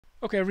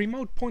Okay,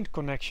 remote point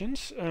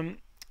connections.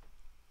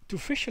 To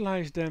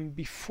visualize them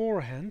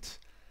beforehand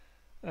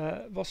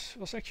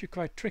was actually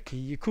quite tricky.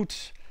 You could,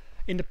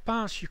 in the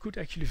past, you could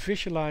actually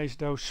visualize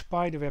those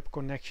spiderweb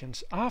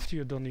connections after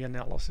you've done the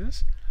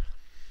analysis.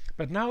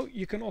 But now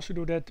you can also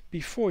do that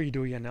before you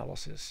do your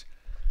analysis.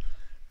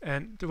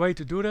 And the way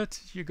to do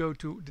that, you go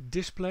to the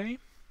display,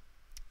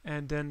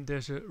 and then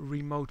there's a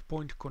remote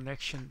point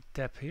connection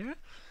tab here.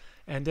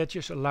 And that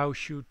just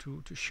allows you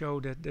to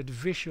show that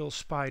visual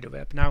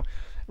spiderweb. Now,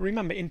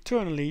 remember,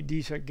 internally,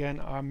 these again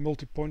are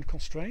multi-point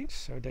constraints,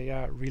 so they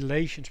are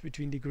relations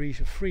between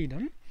degrees of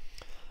freedom.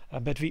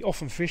 But we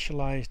often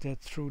visualize that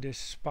through this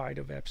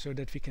spiderweb, so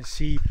that we can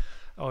see,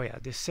 oh yeah,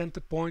 this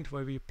center point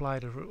where we apply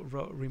the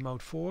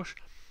remote force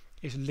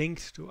is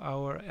linked to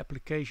our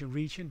application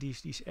region,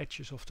 these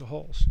edges of the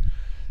holes.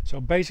 So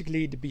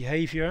basically, the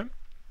behavior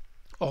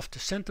of the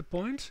center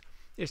point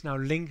is now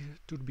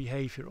linked to the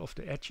behavior of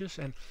the edges,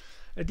 and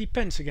it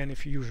depends again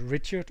if you use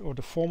rigid or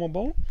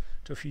deformable.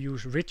 So if you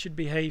use rigid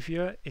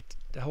behavior,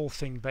 the whole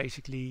thing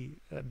basically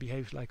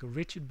behaves like a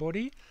rigid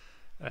body,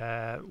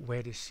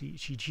 where the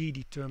CG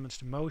determines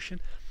the motion.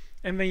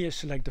 And when you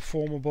select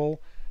deformable,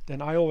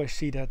 then I always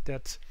see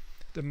that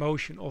the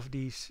motion of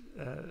these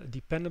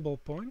dependable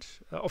points,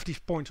 of these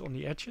points on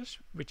the edges,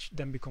 which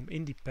then become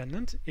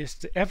independent, is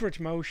the average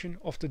motion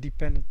of the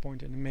dependent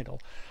point in the middle.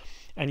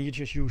 And you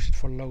just use it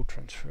for load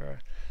transfer.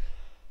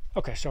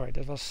 Okay, sorry,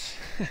 that was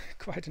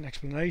quite an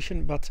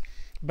explanation, but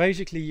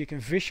basically you can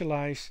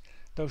visualize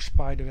those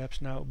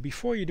spiderwebs now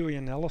before you do your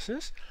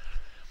analysis.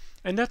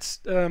 And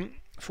that's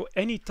for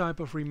any type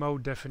of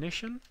remote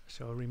definition,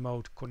 so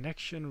remote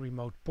connection,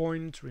 remote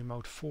point,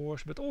 remote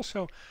force, but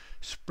also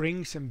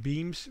springs and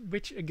beams,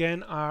 which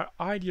again are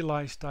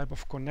idealized type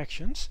of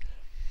connections,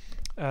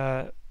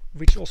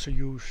 which also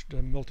use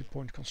the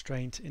multi-point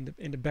constraint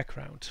in the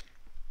background.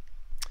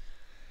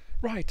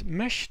 Right,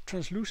 mesh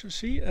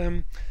translucency.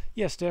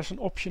 Yes, there's an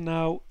option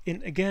now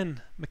in,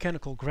 again,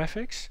 mechanical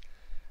graphics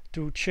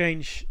to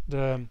change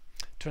the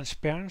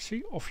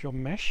transparency of your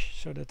mesh,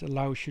 so that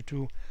allows you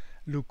to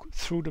look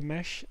through the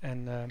mesh,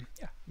 and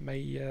yeah,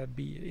 may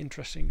be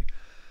interesting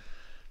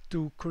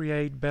to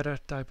create better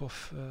type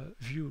of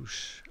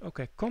views.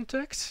 Okay,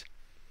 context.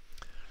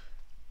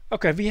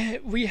 Okay,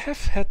 we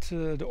have had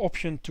the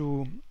option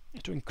to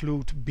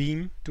include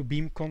beam to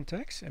beam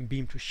contacts and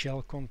beam to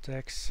shell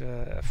contacts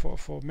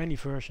for many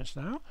versions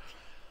now,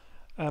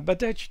 but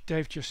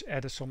they've just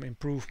added some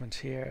improvements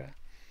here.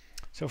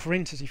 So for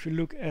instance, if you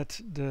look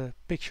at the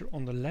picture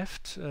on the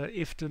left,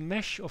 if the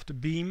mesh of the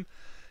beam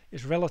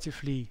is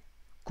relatively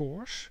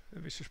coarse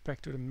with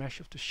respect to the mesh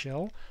of the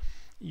shell,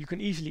 you can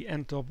easily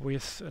end up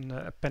with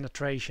a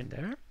penetration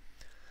there,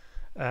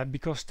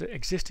 because the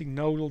existing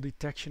nodal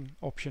detection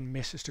option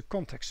misses the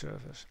contact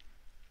surface.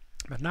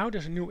 But now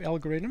there's a new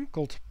algorithm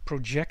called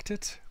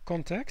projected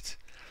contact,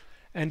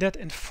 and that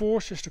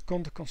enforces the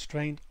contact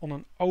constraint on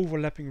an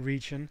overlapping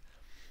region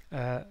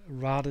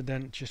rather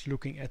than just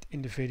looking at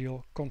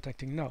individual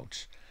contacting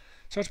nodes.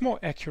 So it's more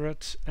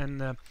accurate,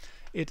 and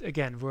it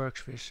again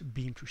works with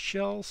beam to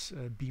shells,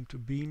 beam to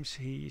beams.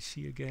 Here you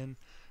see again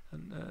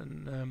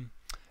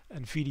a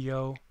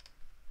video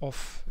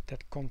of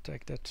that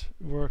contact that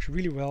works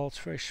really well. It's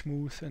very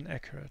smooth and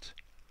accurate.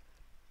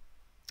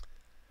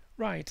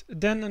 Right,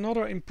 then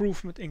another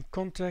improvement in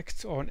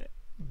contact, or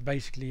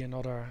basically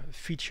another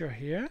feature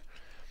here.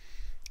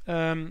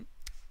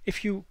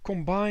 If you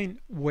combine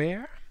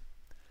wear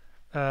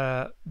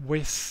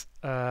with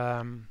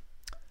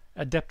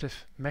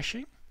adaptive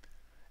meshing,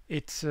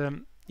 it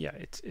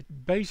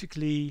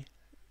basically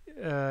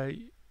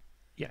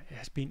it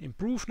has been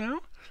improved now,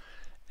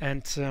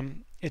 and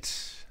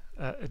it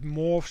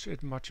morphs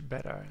it much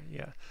better.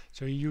 Yeah,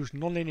 so you use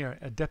nonlinear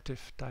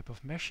adaptive type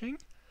of meshing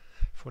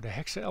for the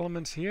hexa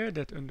elements here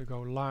that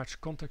undergo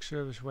large contact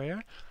surface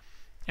wear,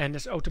 and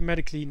it's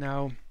automatically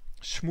now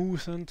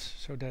smoothened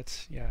so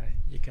that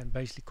you can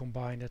basically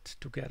combine it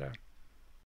together.